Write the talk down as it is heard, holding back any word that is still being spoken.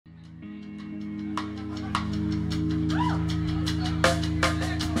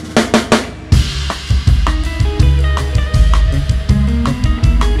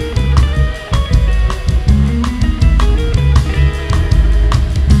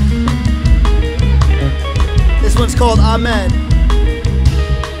called Ahmed.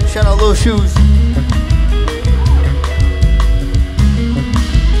 Shout out Lil Shoes.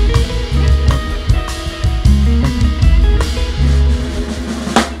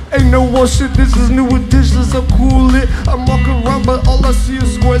 Ain't no one shit, this is new editions, I'm cool it. I'm walking around but all I see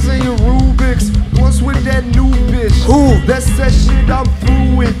is squares and your Rubik's. Once with that new bitch, Who? That's that shit I'm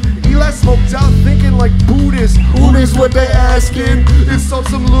through with. Eli smoked out thinking like Buddhist. Who is what they asking? It's on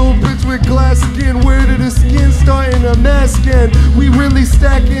some little bitch with glass skin. Where did the skin start in a masking? We really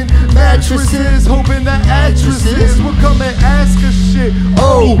stacking mattresses, hoping that actresses will come and ask us shit.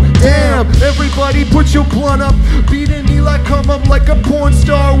 Oh damn, everybody put your blunt up. Beating Eli come up like a porn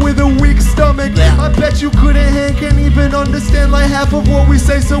star with a weak stomach. I bet you couldn't hang, can't even understand like half of what we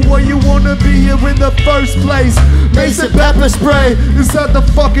say. So what you wanna be here in the first place? Mason pepper spray inside the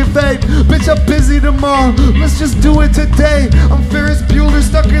fucking vape. Bitch, I'm busy tomorrow, let's just do it today. I'm Ferris Bueller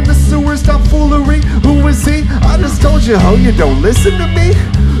stuck in the sewers, tomfoolery. Who is he? I just told you, ho, you don't listen to me.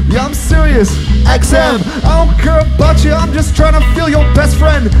 Yeah, I'm serious, XM. I don't care about you, I'm just trying to feel your best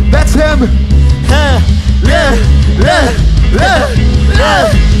friend. That's him.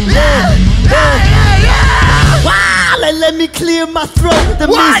 Let me clear my throat. The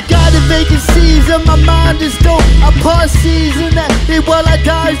misguided vacancies of my mind is dope. I pause season that it while I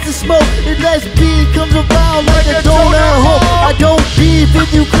dodge the smoke. Unless B comes around like a donut hole. I don't beef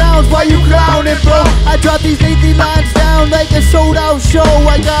with you clowns while you clowning, bro. I drop these lengthy lines down like a sold out show.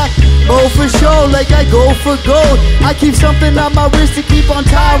 I got oh for sure, like I go for gold. I keep something on my wrist to keep on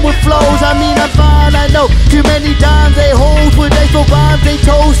time with flows. I mean I'm fine, I know too many dimes they hold. When they throw rhymes they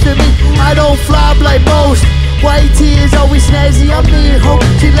toast to me. I don't flop like most. White tea is always snazzy, I'm being home.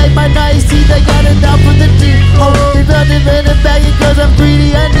 She like my nice teeth, I got it down for the deep hole. They found it in the bag cause I'm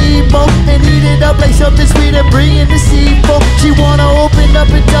greedy, I need more. And eat it up like something sweet and bring in the seafoam. She wanna open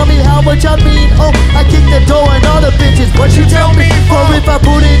up and tell me how much I mean. Oh, I kick the door and all the bitches, what you tell me for? If I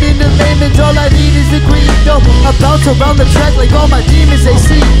put it in the layman's, all I need is the green dough. I bounce around the track like all my demons, they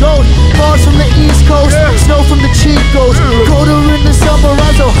see ghosts. Falls from the east coast, snow from the Chicos. Colder in the summer,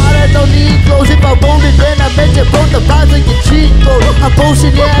 I'm so hot I don't need clothes. If I roll it then I bet you both the vibes like a cheat code. I'm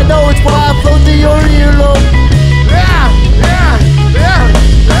boasting, yeah I know it's why I float the Orient.